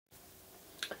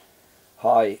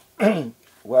Hi.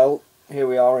 Well, here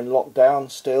we are in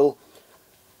lockdown still.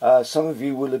 Some of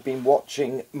you will have been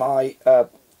watching my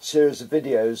series of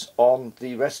videos on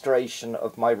the restoration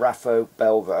of my Raffo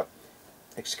Belva.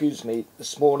 Excuse me,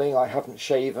 this morning I haven't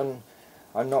shaven.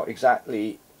 I'm not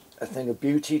exactly a thing of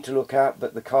beauty to look at,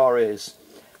 but the car is.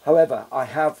 However, I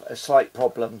have a slight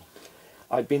problem.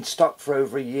 I've been stuck for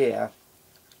over a year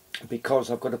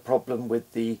because I've got a problem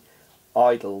with the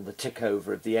idle, the tick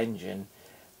over of the engine.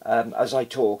 As I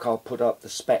talk, I'll put up the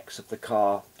specs of the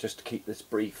car just to keep this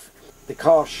brief. The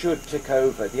car should tick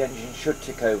over, the engine should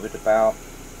tick over at about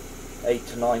 800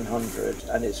 to 900,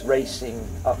 and it's racing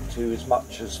up to as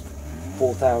much as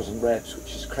 4,000 revs,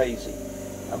 which is crazy.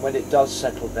 And when it does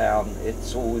settle down,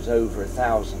 it's always over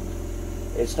 1,000.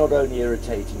 It's not only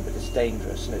irritating, but it's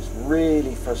dangerous, and it's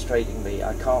really frustrating me.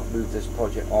 I can't move this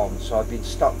project on, so I've been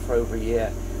stuck for over a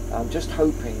year. I'm just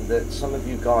hoping that some of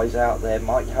you guys out there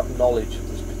might have knowledge of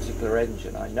this particular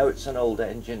engine. I know it's an old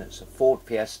engine. It's a Ford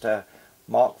Fiesta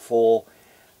Mark IV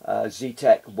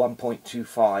Zetec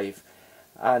 1.25,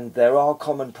 and there are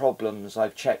common problems.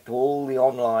 I've checked all the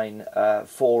online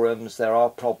forums. There are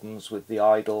problems with the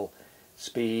idle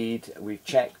speed. We've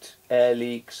checked air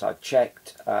leaks. I've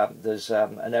checked there's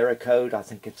an error code. I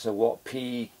think it's a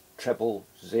P0013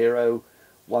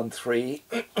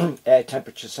 air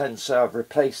temperature sensor. I've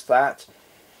replaced that,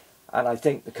 and I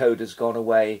think the code has gone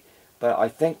away, but I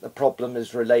think the problem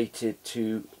is related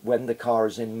to when the car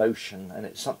is in motion, and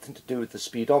it's something to do with the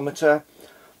speedometer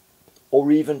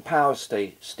or even power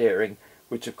steering,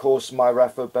 which of course my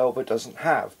Raffo Belva doesn't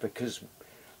have, because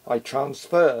I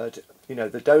transferred, you know,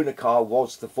 the donor car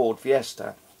was the Ford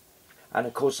Fiesta, and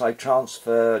of course I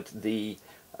transferred the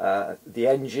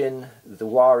engine, the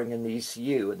wiring and the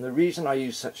ECU. And the reason I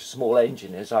use such a small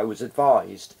engine is I was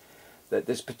advised that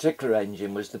this particular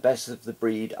engine was the best of the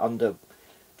breed under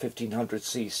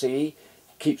 1500cc,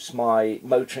 keeps my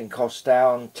motoring costs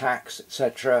down, tax,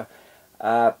 etc.,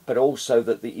 but also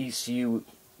that the ECU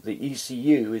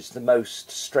is the most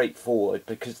straightforward,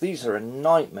 because these are a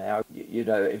nightmare. You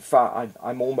know, in fact,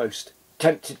 I'm almost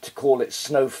tempted to call it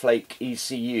Snowflake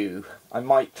ECU. I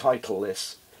might title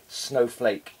this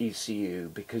Snowflake ECU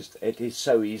because it is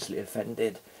so easily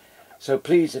offended. So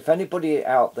please, if anybody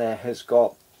out there has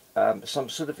got some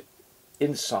sort of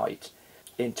insight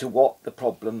into what the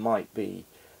problem might be,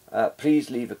 please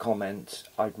leave a comment.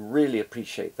 I'd really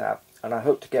appreciate that, and I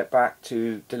hope to get back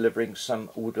to delivering some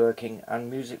woodworking and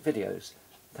music videos.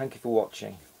 Thank you for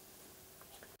watching.